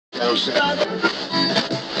We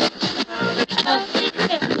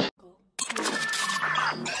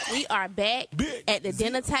are back at the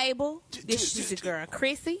dinner table. This is your girl,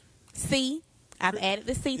 Chrissy C. I've added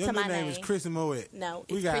the C to my name. Your name is Chrissy Moet. No,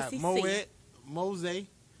 it's we got Chrissy Moet, Mose,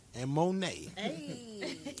 and Monet.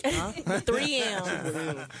 Hey. Huh? 3 M's.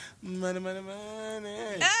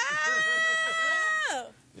 Money. Oh.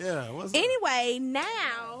 Yeah, what's Anyway,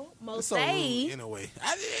 now, Mose. so rude, in a way.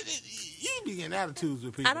 You be getting attitudes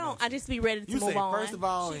with people. I don't. I just be ready to you move say, on. first of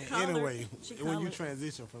all, and anyway, when you colored.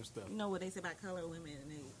 transition from stuff. You know what they say about colored women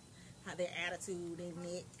and how their attitude, their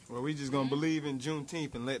neck. Well, we just gonna believe in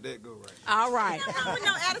Juneteenth and let that go right. All right. Nothing wrong with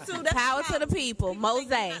no attitude. That's Power to the people. Mose.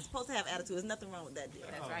 You're not supposed to have attitude. There's nothing wrong with that deal.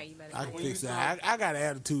 That's right. You better I can fix that. I got an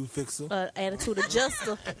attitude fixer. Attitude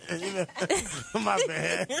adjuster. My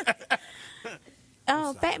bad.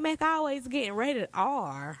 Fat Mac always getting rated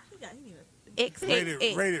R.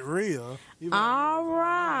 Rated real. All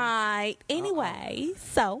right. Anyway,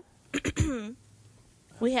 so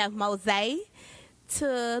we have Mose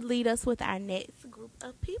to lead us with our next group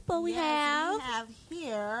of people. We have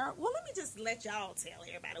here. Well, let me just let y'all tell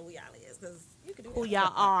everybody who y'all is, because you can do who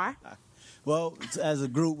y'all are. Well, as a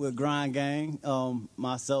group with Grind Gang,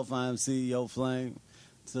 myself, I am CEO Flame.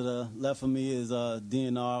 To the left of me is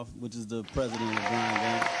DNR, which is the president of Grind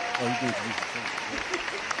Gang. Oh, you can introduce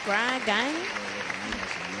yourself. Grind Gang?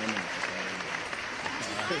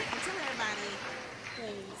 Tell everybody who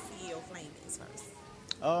CEO Flame is first.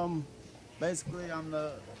 Basically, I'm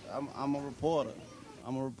a reporter.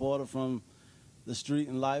 I'm a reporter from the street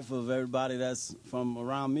and life of everybody that's from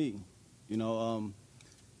around me. You know,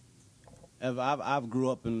 I've grew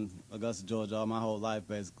up in Augusta, Georgia, all my whole life,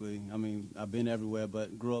 basically. I mean, I've been everywhere,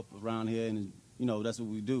 but grew up around here, and, you know, that's what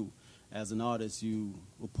we do. As an artist, you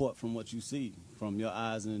report from what you see, from your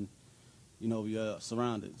eyes and, you know, your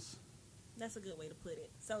surroundings. That's a good way to put it.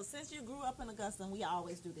 So since you grew up in Augusta, and we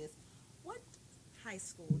always do this, what high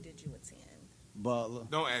school did you attend? Butler.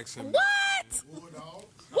 Don't ask him. What?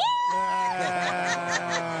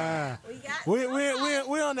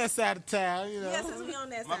 We on that side of town, you know. Yeah, since we on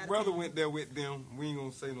that side. My brother went there with them. We ain't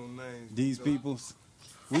gonna say no names. These peoples.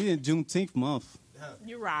 We in Juneteenth month.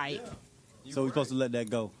 You're right. Yeah. So we're supposed to let that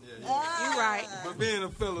go. You're right. But being a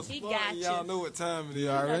fellow He Spartan, got you. y'all know what time it is. You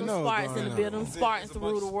already Them know. Spartans in the building. Spartans It's a to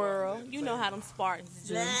rule the bunch of world. Spartans. You know how them Spartans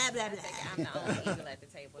do. Blah, blah, blah. I'm the only eagle at the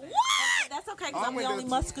table. Then. What? That's okay, because I'm the only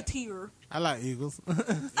musketeer. I like Eagles. Stop.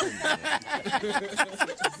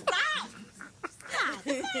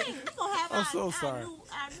 We're gonna have I'm so sorry.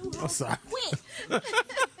 I'm sorry.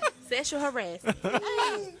 Sexual harassment.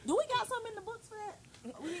 Hey, do we got something in the books for that?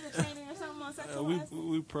 We need a training or something on sexual harassment?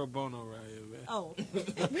 We pro bono right here, man. Oh.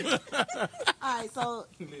 All right, so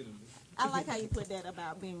I like how you put that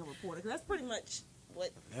about being a reporter, because that's pretty much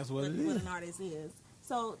what an artist is.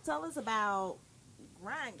 So tell us about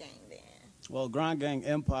Grind Gang then. Well, Grind Gang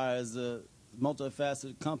Empire is a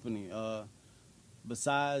multifaceted company.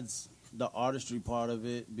 Besides the artistry part of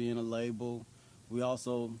it, being a label, we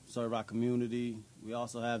also serve our community. We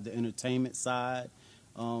also have the entertainment side.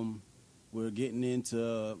 We're getting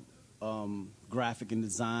into graphic and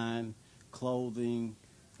design, clothing.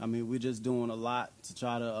 I mean, we're just doing a lot to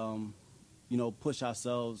try to, you know, push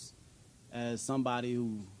ourselves as somebody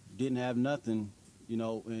who didn't have nothing, you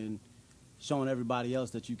know, and showing everybody else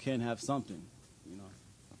that you can have something, you know.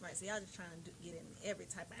 Right, so y'all just trying to get in every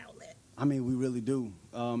type of outlet. I mean, we really do.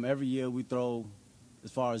 Every year we throw, as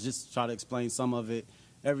far as just try to explain some of it,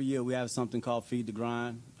 every year we have something called Feed the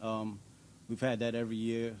Grind. We've had that every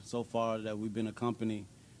year so far that we've been a company.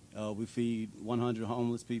 We feed 100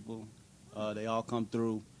 homeless people. They all come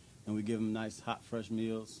through, and we give them nice, hot, fresh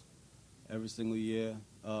meals every single year.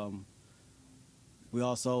 We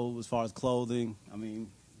also, as far as clothing, I mean,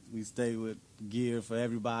 we stay with gear for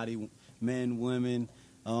everybody, men, women.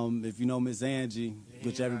 If you know Miss Angie,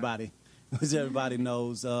 which everybody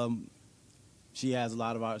knows, she makes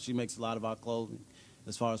a lot of our clothing,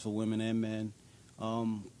 as far as for women and men.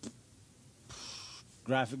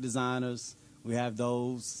 Graphic designers, we have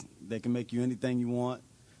those. They can make you anything you want.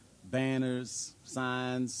 Banners,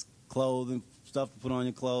 signs, clothing, stuff to put on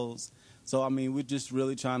your clothes. So, I mean, we're just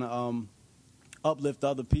really trying to uplift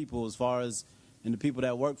other people as far as, and the people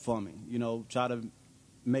that work for me, you know, try to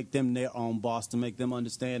make them their own boss, to make them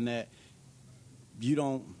understand that you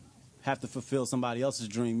don't have to fulfill somebody else's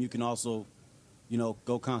dream. You can also, you know,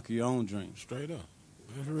 go conquer your own dream. Straight up.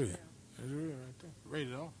 That's real. That's real right there.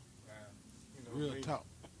 Rated off. Real talk.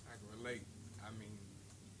 I can relate. I mean,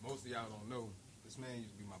 most of y'all don't know, this man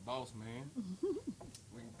used to be my boss, man.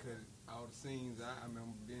 We can cut all the scenes out. I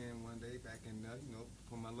remember being one day back in, you know,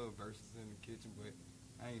 put my little verses in the kitchen, but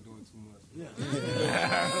I ain't doing too much. Yeah.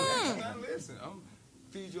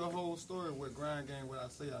 feed you a whole story with grind game. What I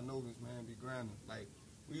say, I know this man be grinding. Like,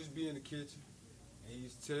 we used to be in the kitchen, and he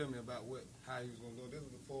used to tell me about how he was gonna go. This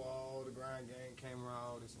was before all the grind game came around,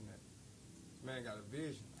 all this and that. This man got a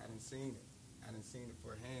vision. I didn't seen it. I didn't seen it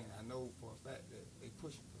firsthand. I know for a fact that they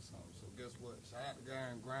pushing for something. So guess what? Shout out to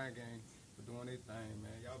guy in grind game for doing their thing,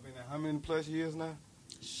 man. Y'all been there how many plus years now?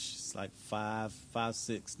 It's like 5,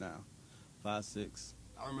 6 now. 5, 6.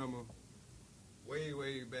 I remember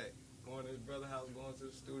way back going to his brother's house, going to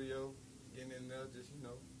the studio, getting in there, just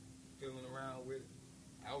fiddling around with it.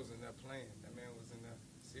 I was in there playing. That man was in there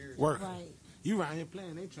serious. Working. Right. You around here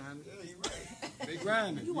playing, they trying to. Yeah, you right. They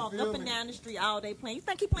grinding. You walk feel up and me? down the street all day playing. You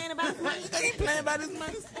think he playing about his money? You think he playing about his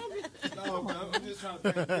money? No, but I'm just trying to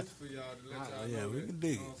paint a picture for y'all to let y'all Yeah, know we that, can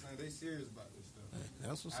dig you know what I'm saying? They serious about this stuff.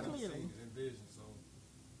 That's what's I up. done seen it in vision, so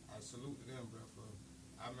I salute to them, bro.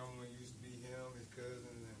 I remember when it used to be him, his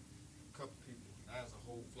cousin, and a couple people. Now it's a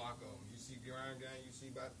whole flock of them. You see Grind Gang, you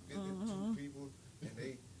see about 52 people, and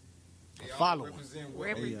they all Following. represent what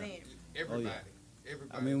Represent. everybody.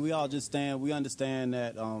 Everybody. I mean, we all just we understand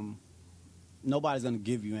that nobody's going to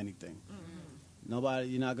give you anything. Nobody,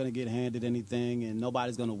 you're not going to get handed anything, and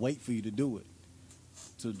nobody's going to wait for you to do it.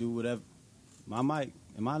 To do whatever. My mic,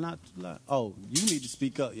 am I not too loud? Oh, you need to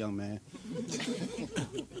speak up, young man.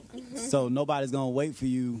 So nobody's going to wait for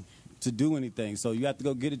you to do anything. So you have to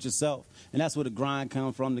go get it yourself. And that's where the grind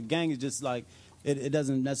comes from. The gang is just like, it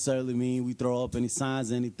doesn't necessarily mean we throw up any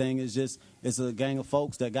signs or anything. It's a gang of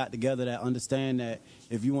folks that got together that understand that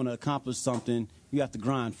if you want to accomplish something, you have to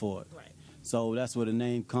grind for it. Right. So that's where the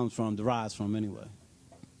name comes from, derives from anyway.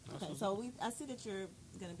 Okay, so I see that you're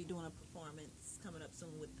going to be doing a performance coming up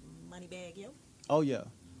soon with Moneybag Yo. Oh, yeah.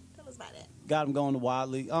 Tell us about that. Got them going to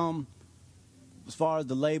Wadley. As far as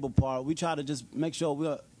the label part, we try to just make sure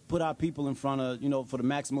we put our people in front of, for the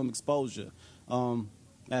maximum exposure.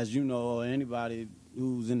 As you know, or anybody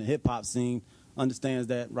who's in the hip-hop scene understands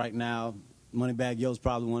that right now, Moneybag Yo's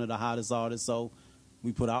probably one of the hottest artists, so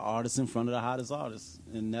we put our artists in front of the hottest artists.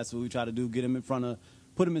 And that's what we try to do, get them in front of,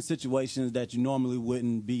 put them in situations that you normally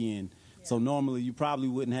wouldn't be in. Yeah. So normally you probably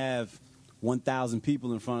wouldn't have 1,000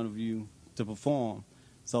 people in front of you to perform.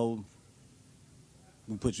 So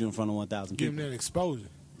we put you in front of 1,000 people. Give them that exposure.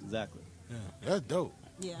 Exactly. Yeah, that's dope.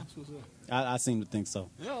 Yeah. That's what's up. I seem to think so.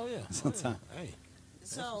 Oh, yeah. Sometimes. Hey.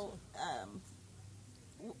 So,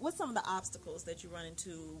 what's some of the obstacles that you run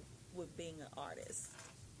into with being an artist?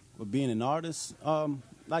 With being an artist,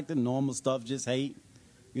 like the normal stuff, just hate.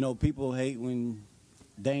 People hate when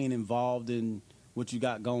they ain't involved in what you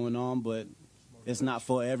got going on, but it's not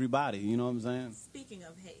for everybody. You know what I'm saying? Speaking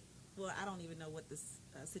of hate, well, I don't even know what this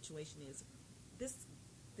situation is. This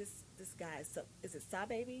guy, is it Sa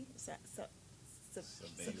Baby? Sa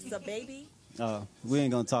Baby? We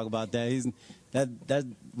ain't gonna talk about that. That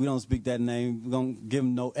we don't speak that name. We're gonna give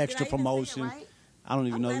him no extra promotion. Right? I don't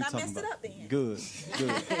even I'm know glad who I you're talking messed about. it up then. Good.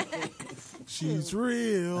 She's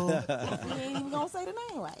real. You ain't even gonna say the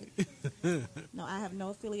name right. No, I have no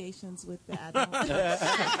affiliations with that. I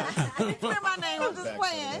don't. Clear my name. I'm just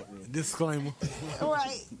playing. Disclaimer.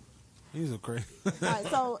 Right. He's a crazy. All right.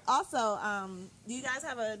 So also, do you guys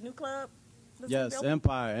have a new club? Yes, built?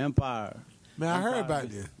 Empire. Man, I heard about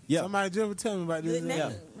this. Yeah. Somebody just tell me about this. Good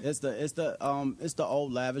name. Yeah, it's the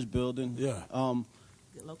old lavish building. Yeah.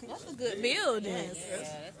 Good location. That's a good building.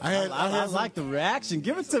 Yes. I like the reaction.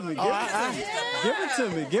 Give it to me. Give it to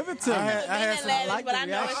me. Give it to me. I like but the I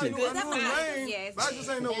know it's a reaction. good I knew spot. the name, Yes. but I just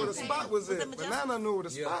ain't know where the spot was at. But now I know where the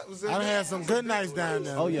spot was at. I had some good nights down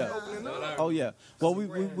there. Oh yeah. Oh yeah. Well,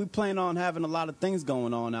 we plan on having a lot of things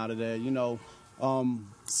going on out of there.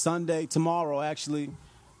 Sunday, tomorrow actually,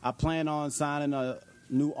 I plan on signing a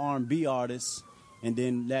new R&B artist, and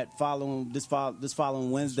then this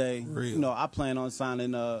following Wednesday, I plan on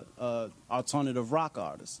signing a alternative rock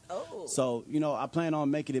artist. Oh. So I plan on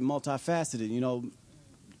making it multifaceted.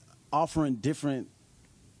 Offering different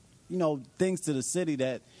things to the city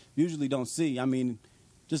that usually don't see. I mean,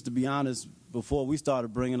 just to be honest, before we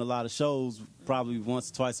started bringing a lot of shows, probably once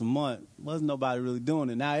or twice a month, wasn't nobody really doing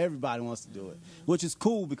it. Now everybody wants to do it, which is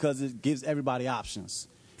cool because it gives everybody options.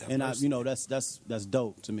 And that's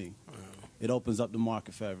dope to me. It opens up the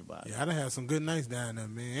market for everybody. Yeah, I done had some good nights down there,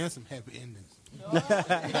 man, and some happy endings.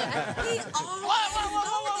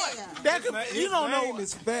 You don't know.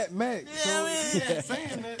 His Fat Mac. Yeah,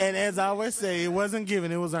 and as I always say, it wasn't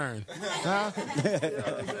given, it was earned. Huh?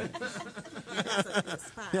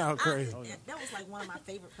 Y'all crazy. That was like one of my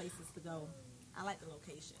favorite places to go. I like the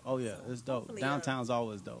location. Oh yeah, it's dope. Hopefully, Downtown's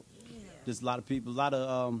always dope. Yeah. Just a lot of people, a lot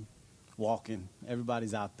of walking.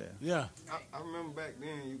 Everybody's out there. Yeah. I remember back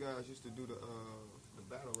then you guys used to do the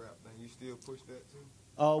battle rap thing. You still push that too?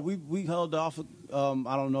 We held off. I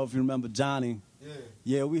don't know if you remember Johnny.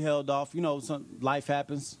 Yeah, we held off. You know, life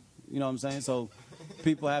happens. You know what I'm saying? So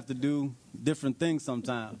people have to do different things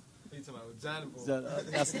sometimes. He talking about Johnny boy. So,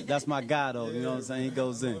 that's my guy, though. You know what I'm saying? He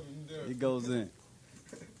goes in. He goes in.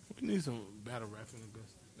 We need some battle rap in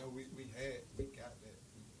Augusta. No, we got that.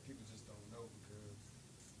 People just don't know because,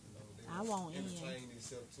 you know, they I won't entertain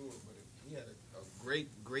themselves to it. But he had a great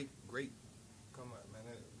come out, man.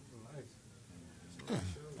 That was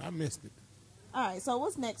nice. I missed it. All right, so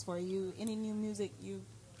what's next for you? Any new music you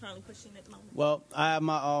currently pushing at the moment? Well, I have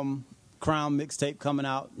my Crown mixtape coming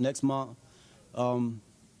out next month.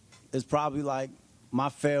 It's probably like my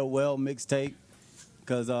farewell mixtape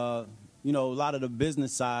because, you know, a lot of the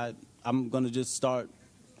business side, I'm going to just start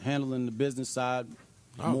handling the business side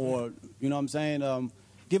more. You know what I'm saying?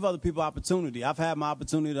 Give other people opportunity. I've had my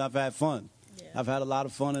opportunity. I've had fun. Yeah. I've had a lot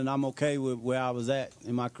of fun, and I'm okay with where I was at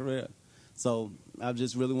in my career. So I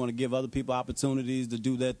just really want to give other people opportunities to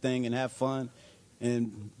do their thing and have fun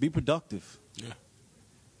and be productive. Yeah.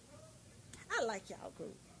 I like y'all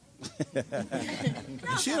group.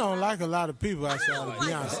 She don't like a lot of people outside of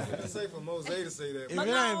Beyonce. It's safe for Mose to say that. If it ain't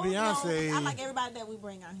Beyonce, I like everybody that we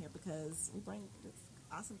bring out here because we bring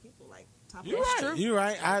awesome people like top. You're right. You're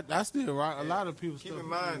right. I still rock a lot of people. Keep in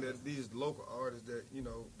mind that these local artists that you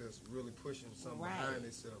know that's really pushing something behind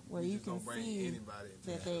themselves. Where you can see anybody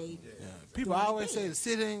that they. Yeah. People always say the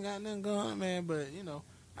city ain't got nothing going on, man. But you know,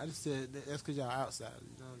 I just said that's because y'all outsiders.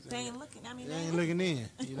 You know what I'm saying? They ain't looking. I mean, they ain't looking in.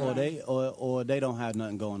 You know? Or they don't have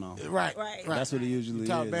nothing going on. Right. That's what it usually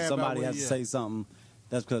is. Somebody has to say something.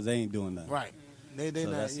 That's because they ain't doing nothing. Right. They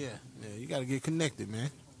so not. Yeah. You got to get connected,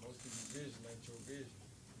 man.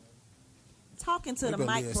 Talking to the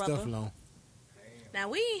mic, brother. Now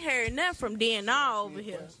we ain't heard nothing from DNA over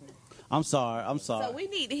here. I'm sorry. So we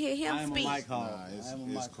need to hear him speak.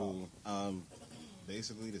 It's cool.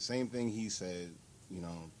 Basically, the same thing he said. You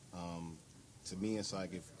know, to me, it's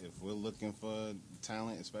like if we're looking for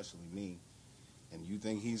talent, especially me, and you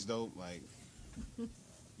think he's dope, like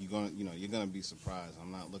you're gonna be surprised.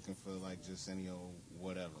 I'm not looking for like just any old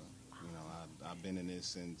whatever. You know, I've been in this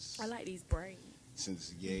since I like these braids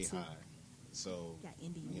since yay high. So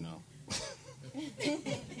you know.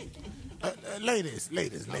 Ladies.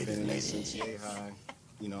 I've been in this since yay high.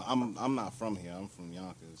 You know, I'm not from here. I'm from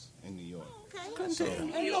Yonkers in New York.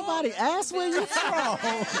 Ain't nobody asked where you from.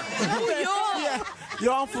 New York.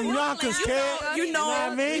 Yo, I'm from Yonkers, kid. You know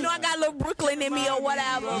what I mean? You know I got a little Brooklyn in me or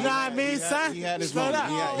whatever. You know what I mean, son? He had his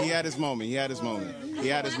moment. He had his moment.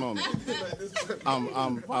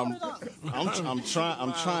 I'm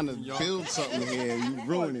trying to build something here. And you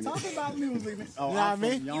ruining it. Talk about music. You know what I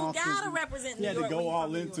mean? You gotta represent New York. You had to go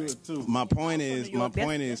all into it too. My point is,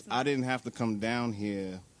 I didn't have to come down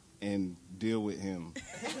here and deal with him.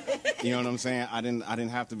 You know what I'm saying? I didn't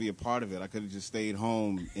have to be a part of it. I could have just stayed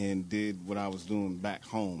home and did what I was doing back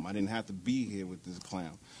home. I didn't have to be here with this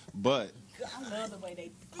clown. But I love the way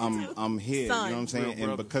they. I'm here. Son. You know what I'm saying?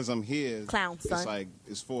 And because I'm here, clown, son. it's like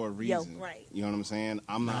it's for a reason. Right. You know what I'm saying?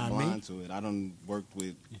 I'm not blind to it. I done worked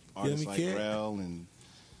with artists like Rel and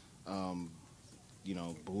you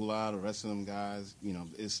know, Bula, the rest of them guys. You know,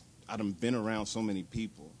 I done been around so many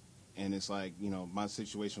people. And it's like, you know, my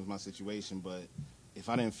situation was my situation, but if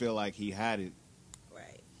I didn't feel like he had it,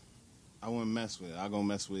 right, I wouldn't mess with it. I'll go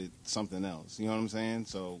mess with something else. You know what I'm saying?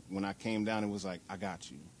 So when I came down, it was like, I got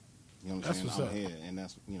you. You know what I'm saying? I'm here, and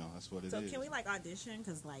that's what it is. So can we like audition?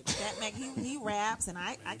 Because like that Mac, he raps, and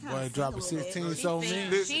I kind of boy drop a 16 so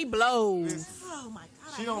mean. She blows. Oh my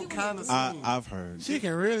god, she don't kind of sing. I've heard. She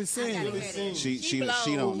can really sing. She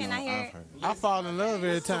don't know. I've heard. I fall in love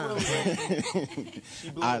every time.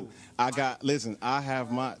 Listen, I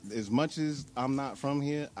have my, as much as I'm not from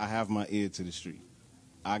here, I have my ear to the street.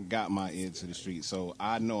 I got my ear to the street. So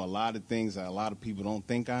I know a lot of things that a lot of people don't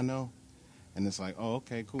think I know. And it's like, oh,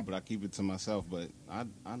 okay, cool, but I keep it to myself. But I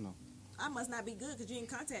know. I must not be good because you didn't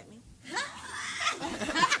contact me.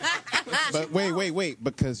 But wait,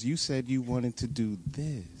 because you said you wanted to do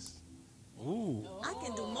this. Ooh. I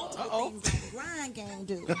can do multiple things like Grind Gang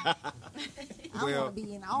do. I want to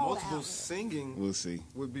be in all multiple that. singing. We'll see.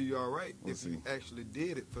 Would be all right We'll if see. you actually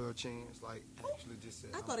did it for a chance. Like actually just said.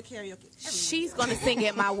 I go to karaoke. She's gonna sing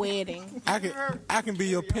at my wedding. I can be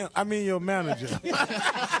your pimp. I mean your manager.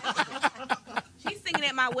 She's singing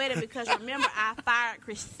at my wedding because remember I fired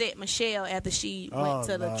Chrisette Michelle after she went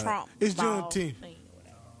to the Trump. It's ball Juneteenth. thing.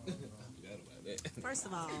 First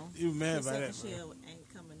of all, You mad about that? Michelle ain't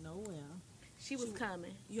coming nowhere. She was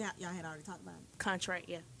coming. Y'all had already talked about it. Contract,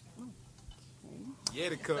 yeah. Yeah,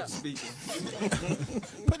 the cup speaking.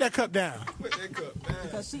 Put that cup down. Put that cup down.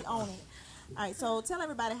 Because she own it. All right, so tell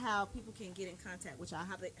everybody how people can get in contact with y'all.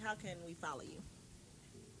 How can we follow you?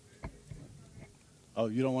 Oh,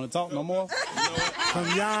 you don't want to talk no more? From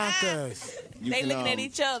Yonkers. They looking at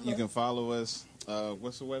each other. You can follow us.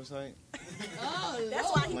 What's the website?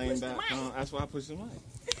 That's why he pushed the mic. Flame.com. That's why I pushed the mic.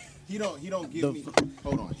 He don't give me.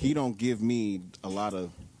 Hold on. He don't give me a lot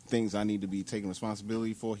of things I need to be taking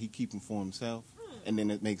responsibility for. He keep them for himself, and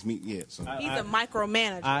then it makes me So He's a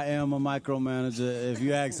micromanager. I am a micromanager. If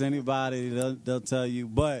you ask anybody, they'll tell you.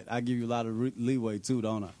 But I give you a lot of leeway too,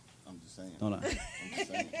 don't I? I'm just saying. Don't I? I'm just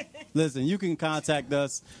saying. Listen, you can contact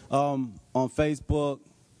us on Facebook.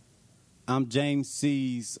 I'm James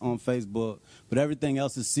C's on Facebook, but everything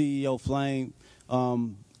else is CEO Flame.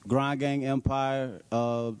 Grind Gang Empire.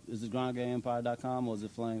 Is it grindgangempire.com or is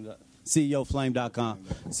it Flame? CEOFlame.com.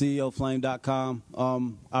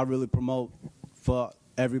 CEOFlame.com. I really promote for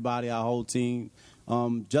everybody, our whole team.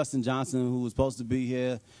 Justin Johnson, who was supposed to be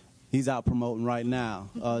here, he's out promoting right now.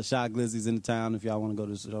 Shy Glizzy's in the town. If y'all want to go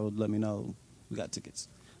to the show, let me know. We got tickets.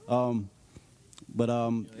 We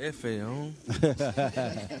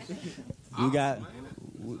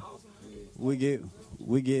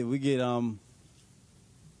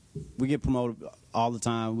get promoted all the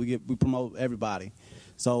time. We promote everybody.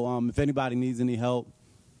 So if anybody needs any help,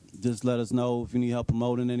 just let us know. If you need help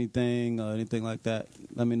promoting anything or anything like that,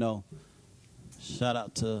 let me know. Shout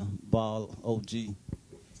out to Ball OG.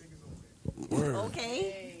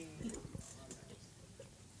 Okay.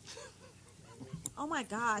 Oh my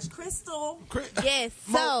gosh, Crystal. Yes,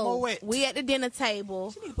 so we at the dinner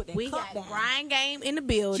table. We got Grind Game in the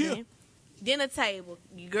building. Dinner table.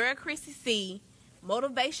 Your girl Chrissy C.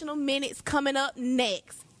 Motivational minutes coming up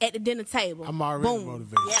next at the dinner table. I'm already Boom.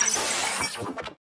 motivated. Yeah.